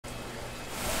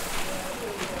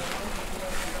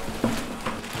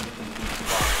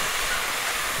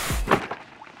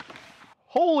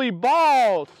Holy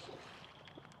balls!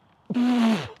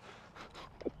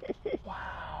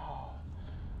 Wow.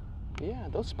 Yeah,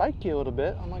 those spike you a little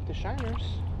bit, unlike the shiners.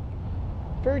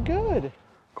 Very good.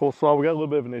 Coleslaw, we got a little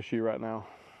bit of an issue right now.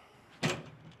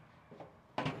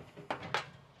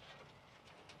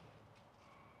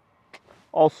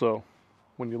 Also,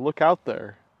 when you look out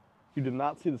there, you do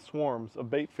not see the swarms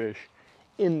of bait fish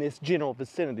in this general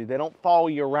vicinity. They don't follow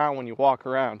you around when you walk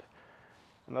around.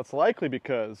 And that's likely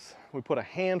because we put a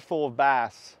handful of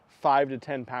bass, 5 to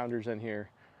 10 pounders in here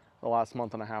the last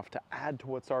month and a half to add to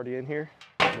what's already in here.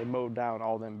 They mowed down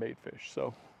all them bait fish.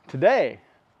 So today,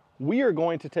 we are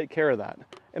going to take care of that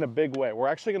in a big way. We're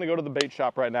actually gonna go to the bait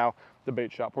shop right now,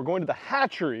 We're going to the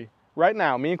hatchery right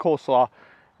now, me and Coleslaw,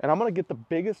 and I'm gonna get the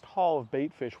biggest haul of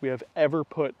bait fish we have ever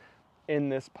put in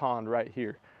this pond right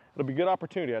here. It'll be a good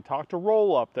opportunity. I talked to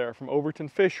Roll up there from Overton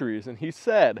Fisheries, and he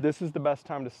said this is the best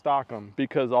time to stock them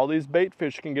because all these bait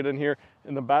fish can get in here,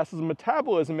 and the bass's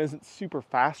metabolism isn't super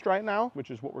fast right now, which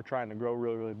is what we're trying to grow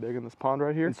really, really big in this pond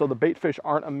right here. And so the bait fish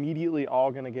aren't immediately all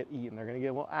gonna get eaten. They're gonna get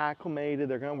a little acclimated.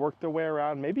 They're gonna work their way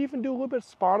around, maybe even do a little bit of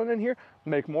spawning in here,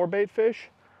 make more bait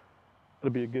fish.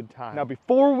 It'll be a good time. Now,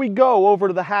 before we go over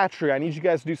to the hatchery, I need you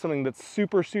guys to do something that's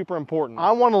super, super important.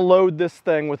 I want to load this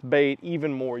thing with bait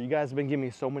even more. You guys have been giving me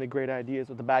so many great ideas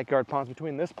with the backyard ponds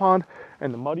between this pond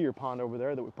and the muddier pond over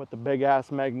there that we put the big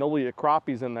ass magnolia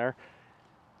crappies in there.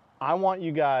 I want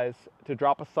you guys to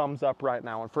drop a thumbs up right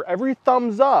now. And for every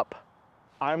thumbs up,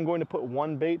 I'm going to put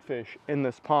one bait fish in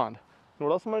this pond. And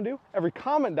what else I'm going to do? Every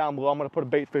comment down below, I'm going to put a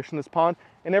bait fish in this pond.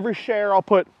 And every share, I'll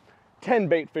put 10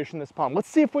 bait fish in this pond. Let's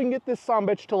see if we can get this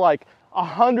sumbitch to like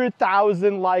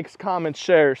 100,000 likes, comments,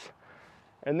 shares.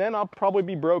 And then I'll probably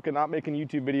be broke and not making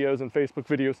YouTube videos and Facebook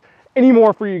videos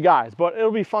anymore for you guys. But it'll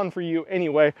be fun for you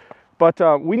anyway.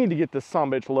 But we need to get this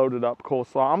sumbitch loaded up,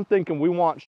 Coleslaw. I'm thinking we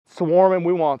want swarming,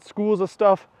 we want schools of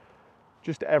stuff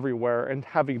just everywhere and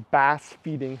have a bass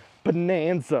feeding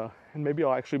bonanza. And maybe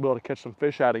I'll actually be able to catch some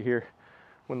fish out of here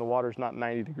when the water's not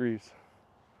 90 degrees.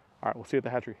 All right, we'll see you at the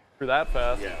hatchery. You're that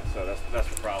fast. Yeah, so that's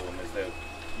the problem is that,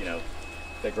 you know,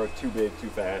 they grow too big too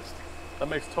fast. That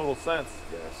makes total sense.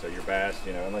 Yeah, so your bass,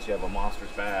 you know, unless you have a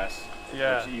monstrous bass,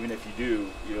 yeah. Which even if you do,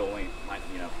 you only might,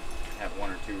 you know, have 1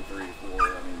 or 2, 3 or 4.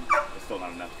 I mean, it's still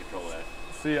not enough to control that.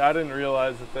 See, I didn't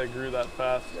realize that they grew that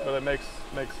fast, yeah. But it makes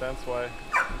sense why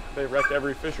they wreck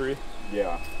every fishery.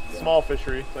 Yeah. Small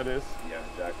fishery, that is. Yeah,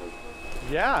 exactly.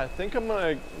 Yeah, I think I'm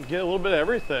gonna get a little bit of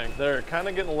everything. They're kind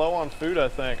of getting low on food, I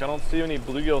think. I don't see any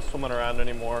bluegill swimming around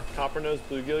anymore. Copper-nosed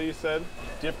bluegill, you said?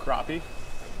 Do you have crappie?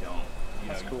 I don't.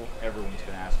 That's cool. Everyone's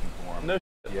been asking for them. No.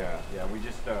 Yeah, we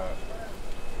just,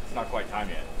 it's not quite time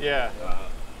yet. Yeah.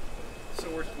 So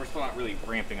we're still not really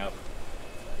ramping up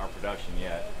our production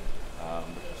yet. We're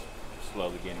just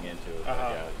slowly getting into it. But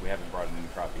yeah, we haven't brought in any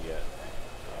crappie yet.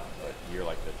 But you're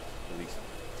like the at least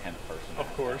 10th person.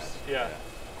 Of course, yeah.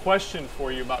 Question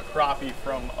for you about crappie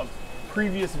from a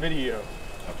previous video.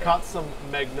 Okay. Caught some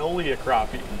magnolia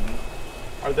crappie.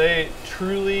 Mm-hmm. Are they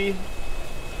truly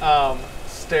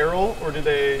sterile or do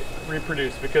they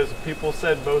reproduce? Because people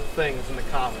said both things in the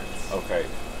comments. Okay.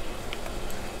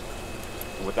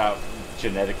 Without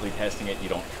genetically testing it, you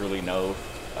don't truly know.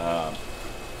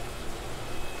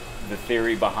 The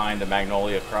theory behind the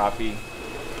magnolia crappie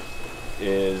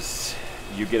is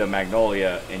you get a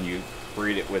magnolia and you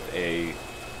breed it with a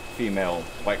female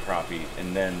white crappie,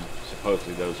 and then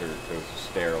supposedly those are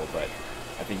sterile. But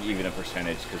I think even a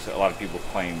percentage, because a lot of people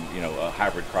claim, you know, a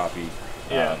hybrid crappie.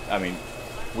 Yeah. I mean,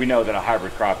 we know that a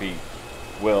hybrid crappie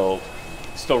will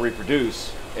still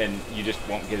reproduce, and you just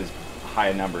won't get as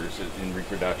high numbers in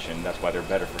reproduction. That's why they're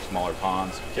better for smaller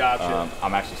ponds. Gotcha.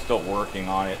 I'm actually still working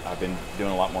on it. I've been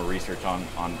doing a lot more research on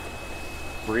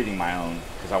breeding my own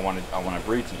because I want to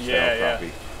breed some sterile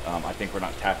crappie. I think we're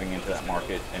not tapping into that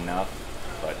market enough.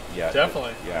 But yeah,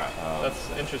 definitely.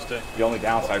 That's interesting. The only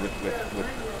downside with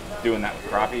doing that with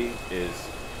crappie is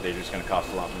they're just going to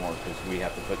cost a lot more because we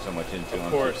have to put so much into them.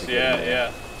 Of course,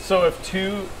 yeah. So if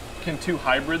can two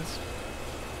hybrids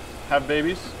have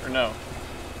babies or no?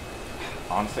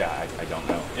 Honestly, I don't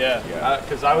know. Yeah.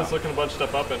 Because I was looking a bunch of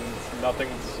stuff up and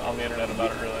nothing's on the internet about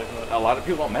it really. But. A lot of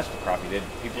people don't mess with crappie.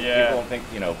 People don't think,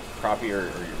 you know, crappie or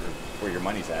where your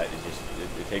money's at.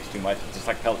 It takes too much. It's just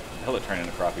like pellet training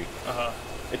a crappie.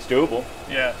 It's doable.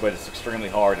 Yeah. But it's extremely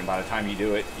hard, and by the time you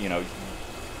do it, you know,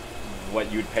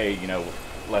 what you'd pay, you know,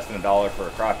 less than $1 for a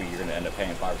crappie, you're going to end up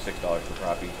paying $5 or $6 for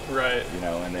crappie. Right. You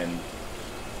know, and then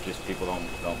just people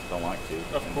don't like to.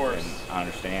 Of course. And I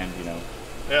understand, you know.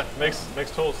 Yeah, makes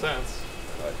total sense.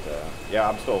 But yeah,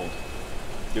 I'm still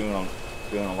doing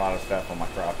a lot of stuff on my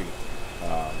crappie.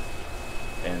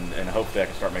 and hopefully I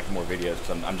can start making more videos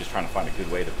because I'm just trying to find a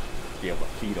good way to be able to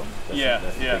feed them.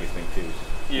 That's the biggest thing too.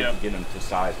 Yeah, getting them to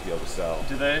size to be able to sell.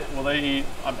 Will they eat,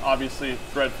 obviously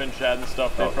threadfin shad and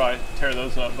stuff, they probably tear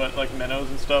those up, but like minnows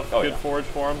and stuff, good forage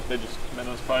for them?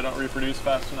 Minnows probably don't reproduce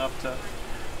fast enough to...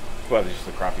 Well, just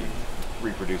the crappie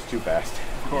reproduce too fast.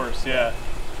 Of course, yeah.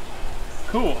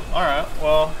 Cool, all right,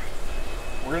 well,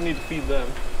 we're gonna need to feed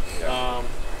them. Yeah.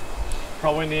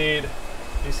 Probably need,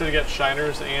 you said you got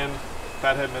shiners and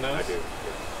fathead minnows? I do.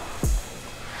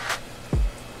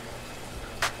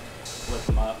 Lift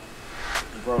them up.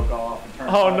 Broke off and turned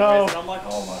sideways, no. And I'm like,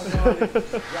 oh my god,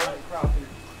 it's giant crappie.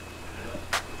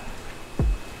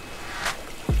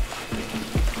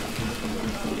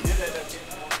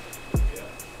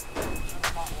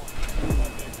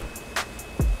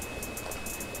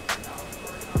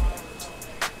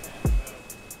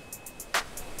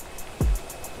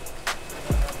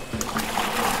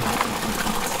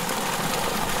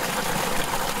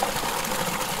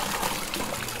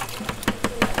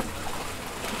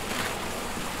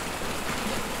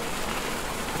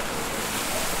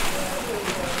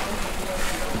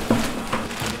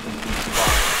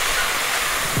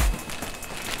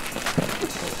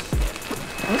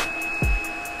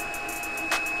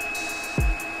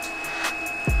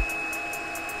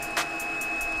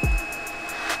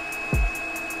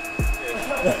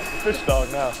 Fish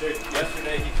dog now. Dude,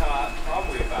 yesterday he caught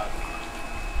probably about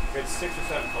 6 or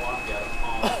 7 tilapia out of the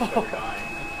pond that were dying.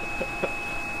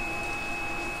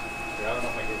 Dude, I don't know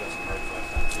if I gave that some birds last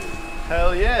time too.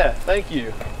 Hell yeah, thank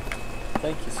you.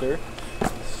 Thank you, sir.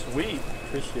 Sweet.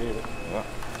 Appreciate it. Yeah.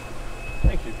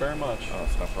 Thank you very much. Oh,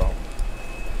 it's no problem.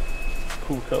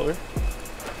 Cool color.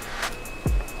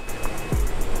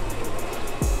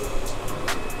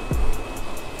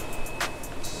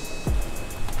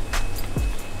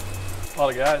 A lot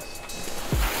of guys.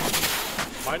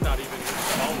 Might not even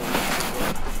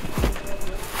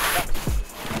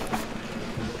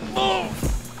Oh!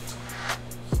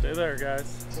 Stay there,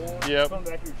 guys. Yep. Come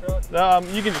back to your truck.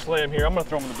 You can just lay him here. I'm gonna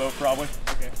throw him in the boat probably.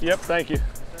 Okay. Yep, thank you.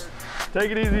 Yes, take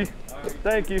it easy. Right.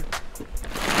 Thank you.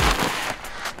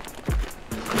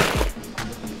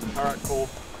 All right, cool.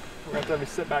 We're gonna have to have you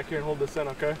sit back here and hold this in,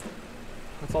 okay?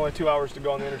 It's only 2 hours to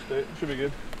go on the interstate. Should be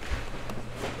good.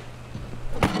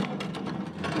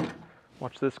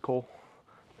 Watch this, Cole.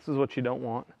 This is what you don't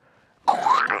want.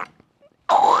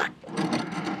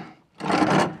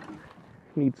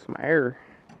 Need some air.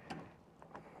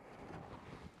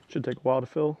 Should take a while to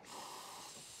fill.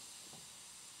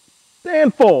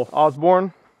 Stand full.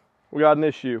 Osborne, we got an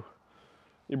issue.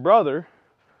 Your brother,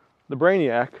 the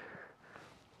Brainiac,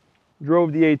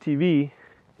 drove the ATV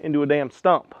into a damn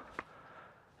stump.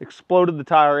 Exploded the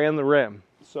tire and the rim.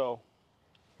 So,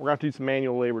 we're gonna have to do some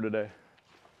manual labor today.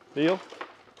 Deal?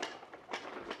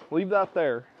 Leave that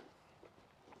there.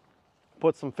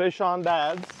 Put some fish on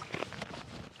Dad's.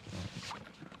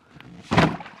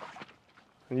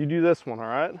 And you do this one, all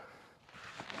right?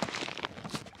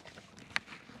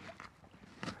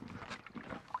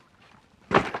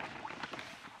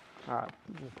 All right,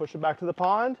 push it back to the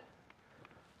pond.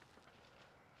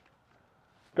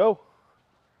 Go.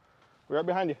 We're right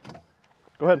behind you.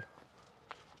 Go ahead.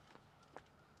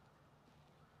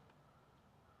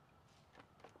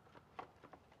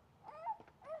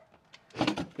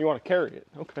 You want to carry it?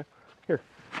 Okay. Here.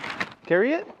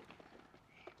 Carry it?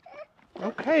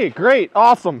 Okay, great.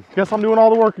 Awesome. Guess I'm doing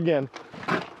all the work again.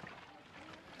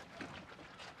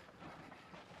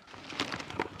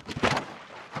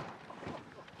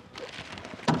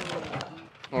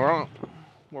 All right.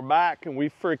 We're back and we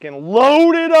freaking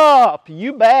loaded up.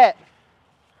 You bet.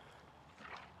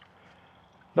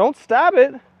 Don't stab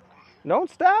it. Don't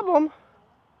stab them.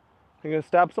 You're going to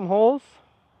stab some holes?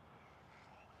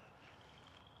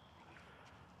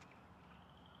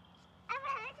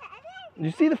 You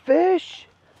see the fish?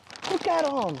 Look at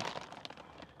them.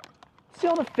 See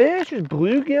all the fish? There's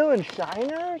bluegill and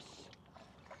shiners.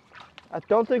 I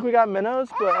don't think we got minnows,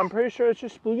 but I'm pretty sure it's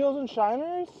just bluegills and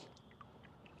shiners.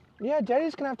 Yeah,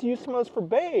 Daddy's gonna have to use some of those for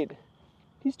bait.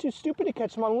 He's too stupid to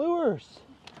catch them on lures.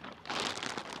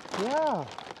 Yeah.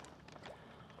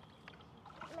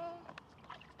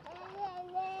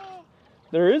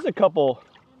 There is a couple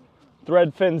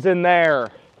thread fins in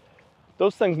there.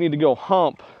 Those things need to go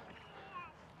hump.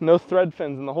 No thread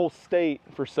fins in the whole state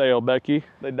for sale, Becky.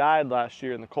 They died last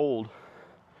year in the cold,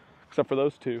 except for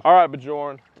those two. All right,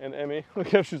 Bjorn and Emmy.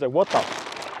 Look at, she's like, what the?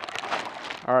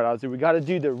 All right, Ozzy, we got to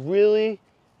do the really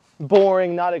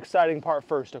boring, not exciting part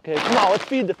first, okay? Come on, let's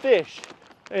feed the fish.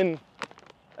 And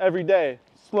every day,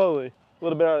 slowly, a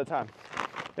little bit at a time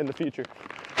in the future.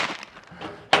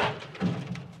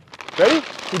 Ready?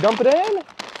 You dump it in?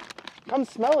 Come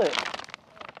smell it.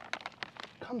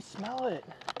 Come smell it.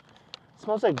 It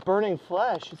smells like burning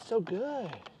flesh. It's so good.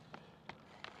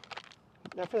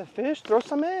 Now for the fish, throw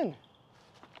some in.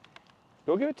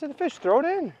 Go give it to the fish. Throw it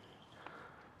in.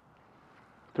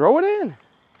 Throw it in.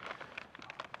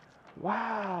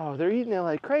 Wow, they're eating it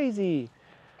like crazy.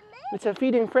 It's a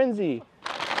feeding frenzy.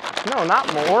 No, not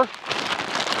more.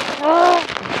 Oh!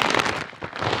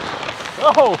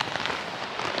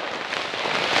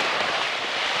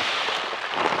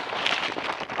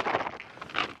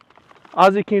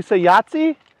 Ozzy, can you say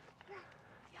Yahtzee?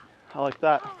 I like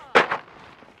that.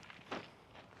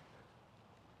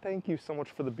 Thank you so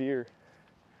much for the beer.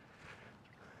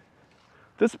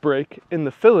 This break in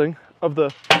the filling of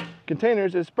the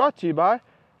containers is brought to you by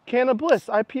Can of Bliss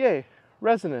IPA,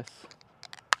 resinous,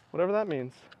 whatever that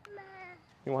means.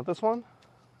 You want this one?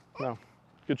 No,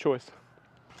 good choice.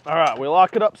 All right, we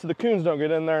lock it up so the coons don't get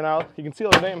in there now. You can see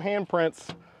all the damn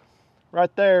handprints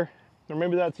right there, or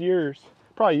maybe that's yours,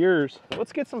 probably yours.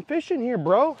 Let's get some fish in here,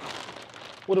 bro.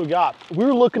 What do we got? We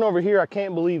were looking over here, I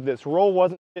can't believe this. Roll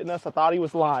wasn't hitting us, I thought he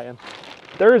was lying.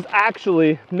 There's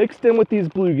actually, mixed in with these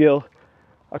bluegill,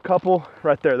 a couple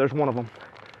right there, there's one of them.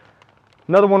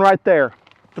 Another one right there,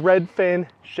 threadfin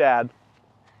shad.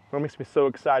 That makes me so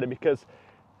excited because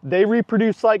they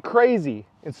reproduce like crazy,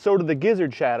 and so do the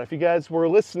gizzard shad. If you guys were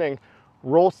listening,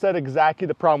 Roll said exactly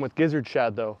the problem with gizzard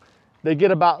shad though. They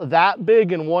get about that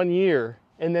big in 1 year,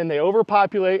 and then they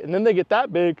overpopulate, and then they get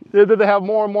that big, then they have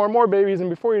more and more and more babies, and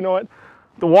before you know it,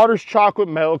 the water's chocolate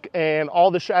milk, and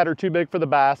all the shad are too big for the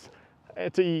bass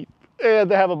to eat.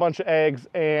 And they have a bunch of eggs,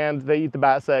 and they eat the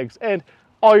bass eggs, and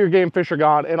all your game fish are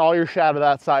gone, and all your shad are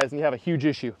that size, and you have a huge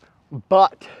issue.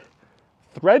 But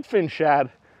threadfin shad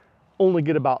only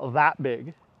get about that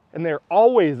big, and they're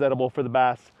always edible for the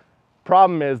bass.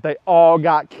 Problem is, they all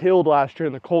got killed last year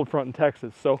in the cold front in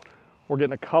Texas, so we're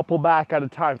getting a couple back at a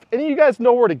time. If any of you guys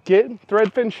know where to get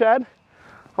threadfin shad,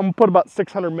 I'm gonna put about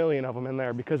 600 million of them in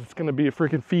there because it's gonna be a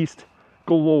freaking feast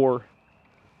galore.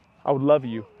 I would love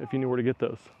you if you knew where to get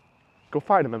those. Go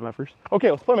find them, MFers.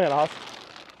 Okay, let's play man house.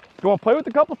 You wanna play with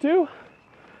the couple too?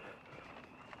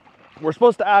 We're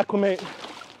supposed to acclimate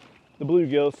the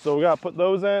bluegills, so we gotta put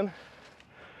those in.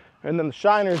 And then the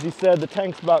shiners, he said the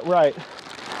tank's about right.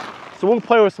 So we'll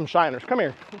play with some shiners. Come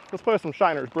here, let's play with some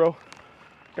shiners, bro.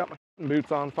 Got my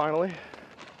boots on finally.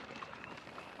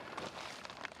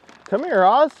 Come here,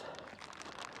 Oz.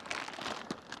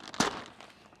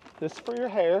 This is for your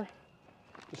hair.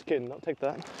 Just kidding, don't take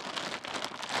that.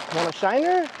 Want a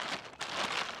shiner?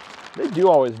 They do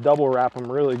always double wrap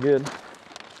them really good.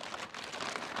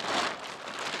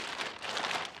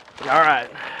 All right,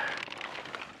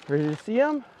 ready to see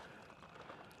them?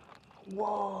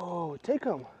 Whoa, take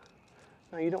them.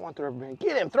 No, you don't want the rubber band.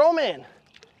 Get him, throw him in.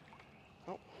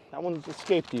 Oh, that one's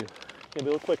escaped you. You gotta be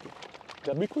a little quicker.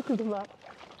 Gotta be quicker than that.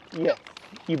 Yeah,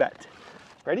 you bet.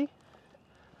 Ready?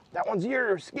 That one's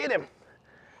yours, get him.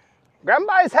 Grab him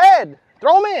by his head,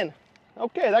 throw him in.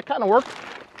 Okay, that kind of worked.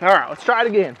 All right, let's try it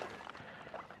again.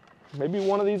 Maybe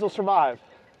one of these will survive.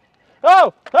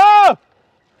 Oh, oh!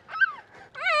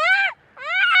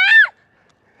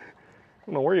 I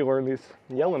don't know where you learned these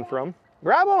yelling from.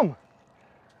 Grab him.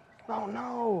 Oh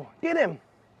no, get him.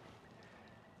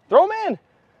 Throw him in.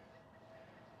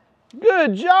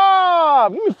 Good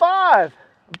job, give me 5.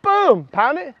 Boom,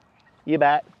 pound it. You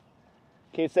bet.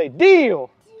 Can you say deal?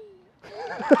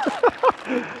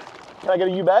 Can I get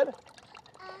a you bet?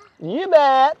 You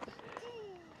bet.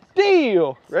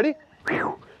 Deal. Ready?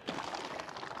 Want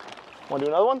to do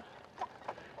another one?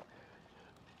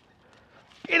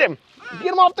 Get him.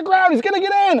 Get him off the ground. He's going to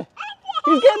get in.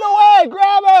 He's getting away.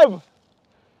 Grab him.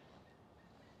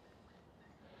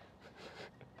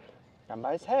 Grab him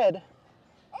by his head.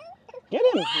 Get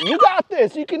him. You got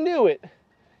this. You can do it.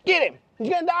 Get him. He's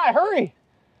going to die. Hurry.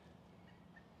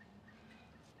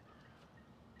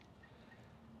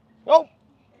 Oh.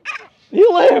 He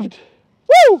lived.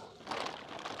 Woo.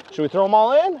 Should we throw them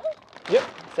all in? Yep.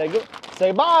 Say good.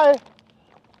 Say bye.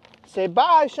 Say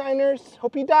bye, shiners.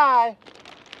 Hope you die.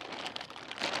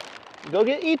 Go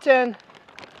get eaten.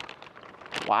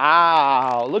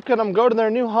 Wow. Look at them go to their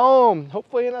new home.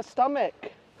 Hopefully in a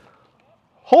stomach.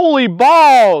 Holy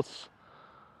balls.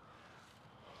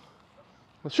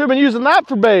 I should have been using that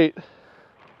for bait.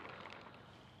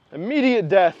 Immediate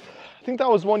death. I think that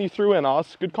was one you threw in,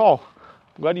 Oz. Good call.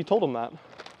 I'm glad you told him that.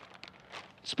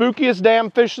 Spookiest damn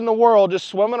fish in the world, just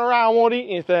swimming around, won't eat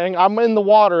anything. I'm in the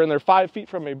water and they're 5 feet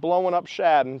from me, blowing up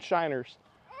shad and shiners.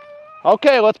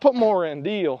 Okay, let's put more in.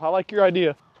 Deal. I like your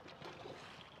idea.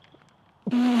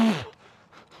 Hey,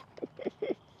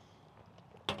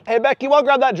 Becky, you want to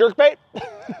grab that jerkbait?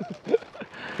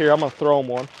 Here, I'm gonna throw him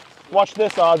one. Watch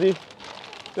this, Ozzy.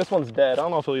 This one's dead. I don't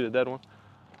know if he'll eat a dead one.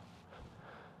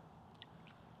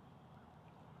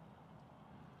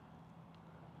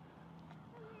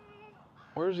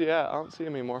 Where's he at? I don't see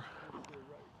him anymore.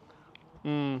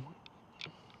 I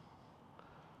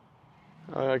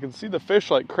can see the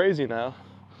fish like crazy now.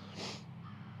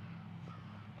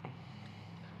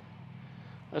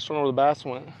 I just wonder where the bass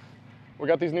went. We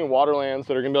got these new waterlands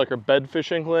that are gonna be like our bed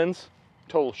fishing lens.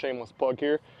 Total shameless plug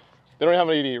here. They don't have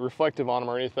any reflective on them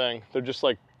or anything. They're just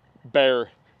like bare,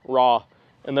 raw.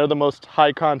 And they're the most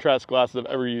high contrast glasses I've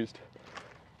ever used.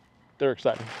 They're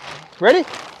exciting. Ready?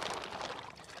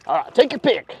 All right, take your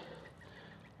pick.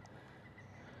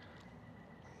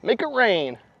 Make it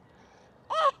rain.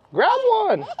 Grab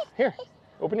one. Here,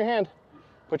 open your hand.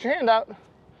 Put your hand out.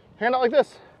 Hand out like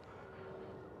this.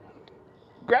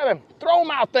 Grab him. Throw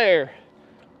him out there.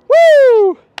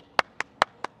 Woo!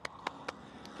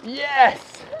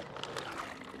 Yes!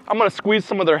 I'm gonna squeeze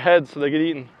some of their heads so they get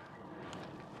eaten.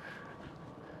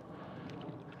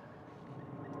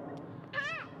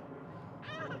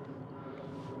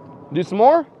 Do some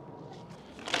more?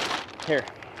 Here.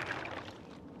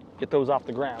 Get those off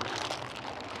the ground.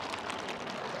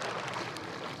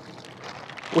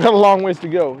 We have a long ways to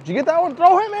go. Did you get that one?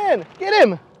 Throw him in. Get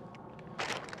him.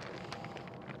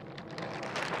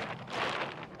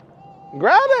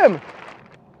 Grab him.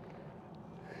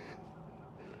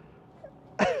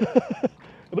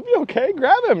 It'll be okay.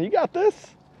 Grab him. You got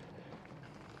this.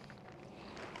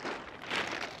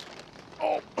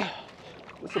 Oh,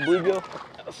 this is a bluegill.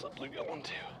 This is a bluegill one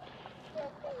too.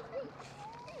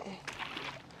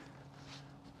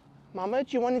 Mama,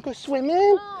 do you want to go swimming?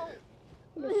 No.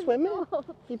 Go swimming? No.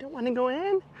 You don't want to go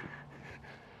in?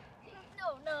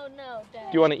 No,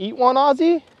 Dad. Do you want to eat one,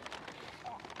 Ozzy?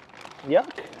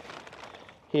 Yuck.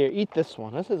 Here, eat this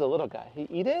one. This is a little guy.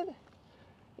 Eat it?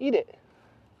 Eat it.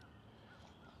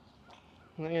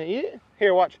 Am I gonna eat it?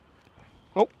 Here, watch.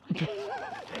 Oh.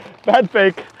 Bad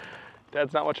fake.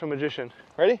 Dad's not much of a magician.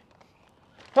 Ready?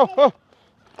 Oh.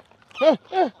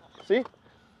 See?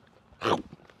 You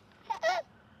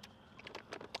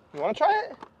want to try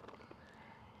it?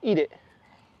 Eat it.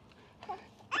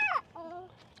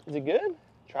 Is it good?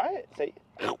 Try it. Say.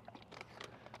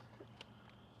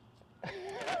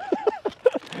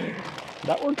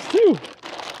 That works too.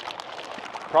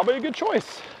 Probably a good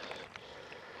choice.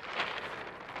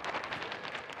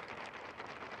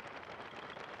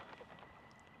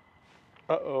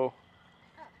 Uh-oh.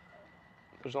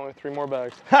 There's only 3 more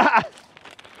bags.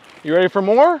 You ready for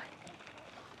more?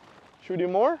 Should we do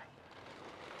more?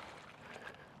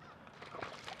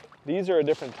 These are a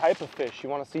different type of fish. You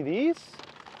want to see these?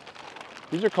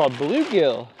 These are called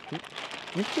bluegill.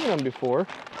 You've seen them before.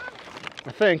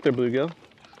 I think they're bluegill.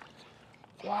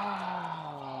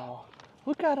 Wow.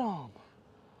 Look at them.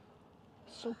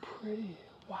 So pretty.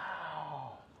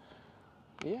 Wow.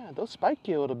 Yeah, they'll spike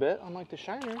you a little bit, unlike the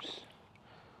shiners.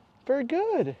 Very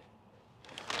good.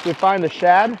 We find a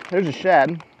shad. There's a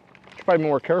shad. Should probably be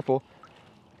more careful.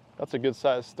 That's a good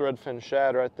sized threadfin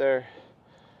shad right there.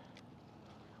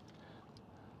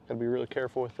 Gotta be really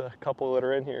careful with the couple that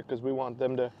are in here because we want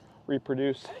them to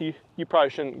reproduce. You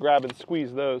probably shouldn't grab and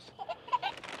squeeze those.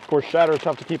 Of course, shad are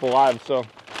tough to keep alive, so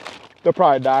they'll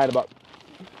probably die in about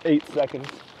 8 seconds.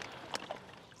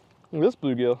 Look at this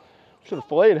bluegill. Should have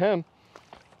filleted him.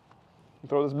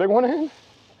 Throw this big one in.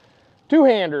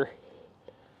 2-hander.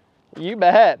 You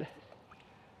bet. Can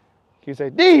you say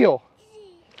deal?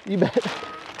 You bet.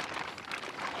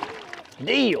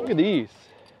 Deal. Look at these.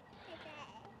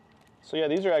 So yeah,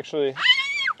 these are actually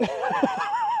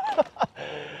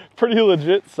pretty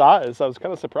legit size. I was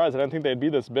kind of surprised. I didn't think they'd be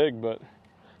this big, but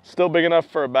still big enough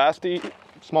for a bass to eat,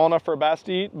 small enough for a bass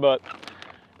to eat, but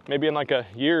maybe in like a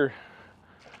year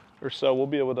or so, we'll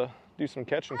be able to do some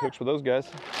catch and cooks with those guys.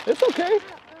 It's okay.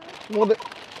 Well,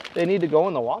 they need to go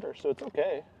in the water, so it's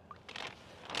okay.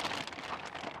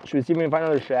 Should we see if we can find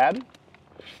another shad?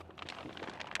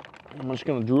 I'm just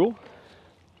gonna drool.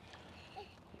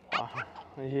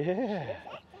 Yeah.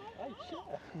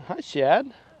 Hi,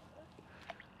 Shad.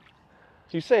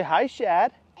 You say hi,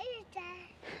 Shad.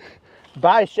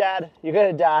 Bye, Shad. You're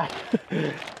gonna die.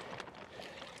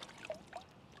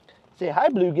 Say hi,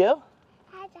 bluegill.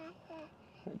 Hi,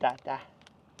 da.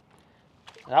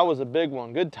 That was a big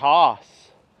one. Good toss.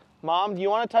 Mom, do you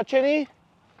want to touch any?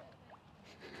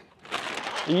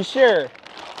 Are you sure?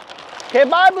 Okay,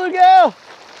 bye, bluegill.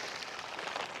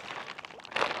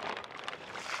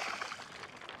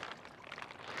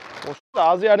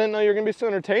 Well, Ozzy, I didn't know you were going to be so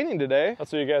entertaining today. That's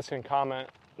so you guys can comment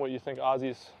what you think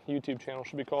Ozzy's YouTube channel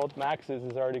should be called. Max's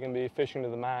is already going to be Fishing to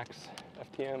the Max,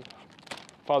 FTM.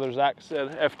 Father Zach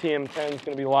said FTM 10 is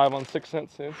going to be live on 6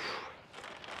 Cents soon.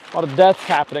 A lot of deaths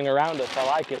happening around us. I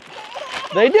like it.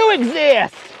 They do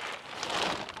exist!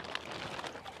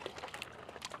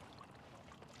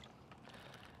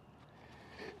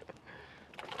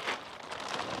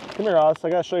 Come here, Oz. I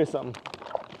gotta show you something.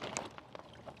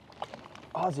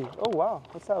 Ozzy. Oh, wow.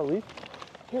 What's that, a leaf?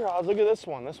 Here, Oz, look at this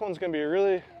one. This one's gonna be a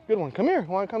really good one. Come here.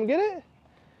 Want to come get it?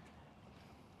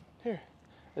 Here.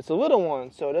 It's a little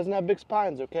one, so it doesn't have big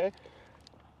spines, okay?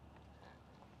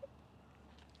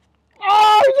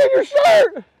 Oh, he's in your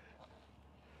shirt!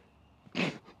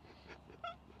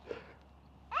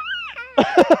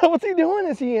 What's he doing?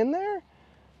 Is he in there?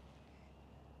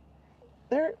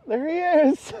 There he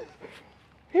is.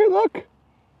 Here, look.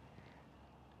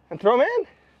 And throw him in.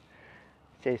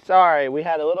 Say, sorry, we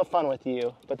had a little fun with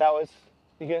you, but that was,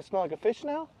 you gonna smell like a fish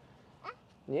now?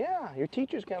 Yeah, your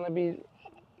teacher's gonna be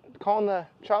calling the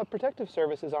Child Protective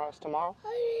Services on us tomorrow.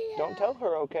 Don't tell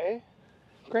her, okay?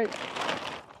 Great.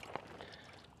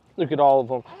 Look at all of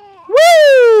them.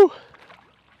 Woo!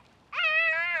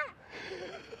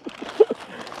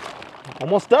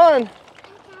 Almost done.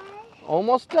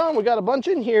 Almost done. We got a bunch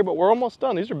in here, but we're almost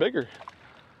done. These are bigger.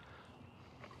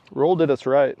 Roll did us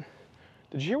right.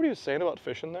 Did you hear what he was saying about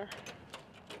fishing there?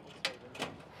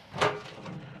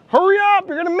 Hurry up,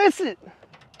 you're gonna miss it.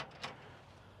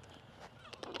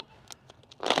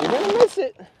 You're gonna miss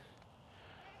it.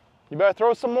 You better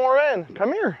throw some more in.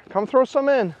 Come here, come throw some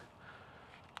in.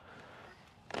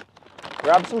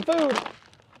 Grab some food.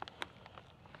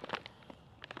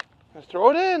 Just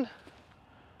throw it in.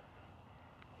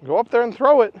 Go up there and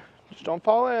throw it. Just don't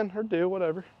fall in or do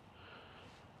whatever.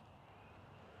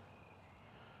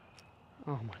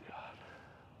 Oh my God.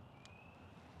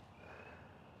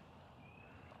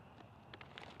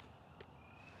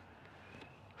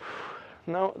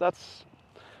 No, that's,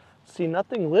 see,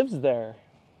 nothing lives there.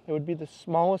 It would be the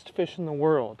smallest fish in the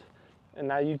world. And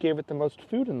now you gave it the most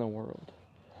food in the world.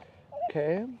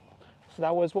 Okay? So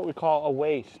that was what we call a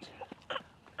waste.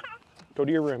 Go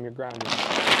to your room, you're grounded.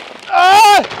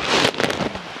 Ah!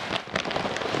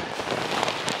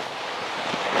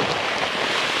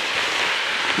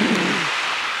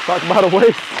 Talk about a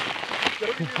waste.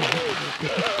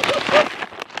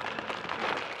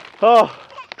 Oh,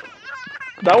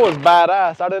 that was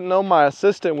badass. I didn't know my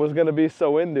assistant was going to be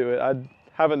so into it. I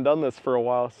haven't done this for a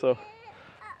while, so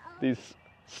these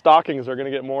stockings are going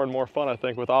to get more and more fun, I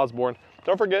think, with Osborne.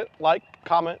 Don't forget, like,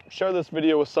 comment, share this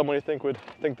video with someone you think would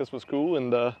think this was cool,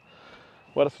 and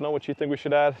let us know what you think we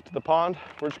should add to the pond.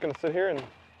 We're just going to sit here, and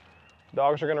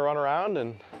dogs are going to run around,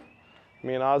 and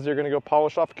me and Ozzy are going to go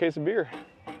polish off a case of beer.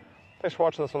 Thanks for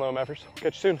watching this one, though, Maffers.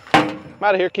 Catch you soon. I'm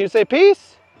out of here. Can you say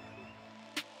peace?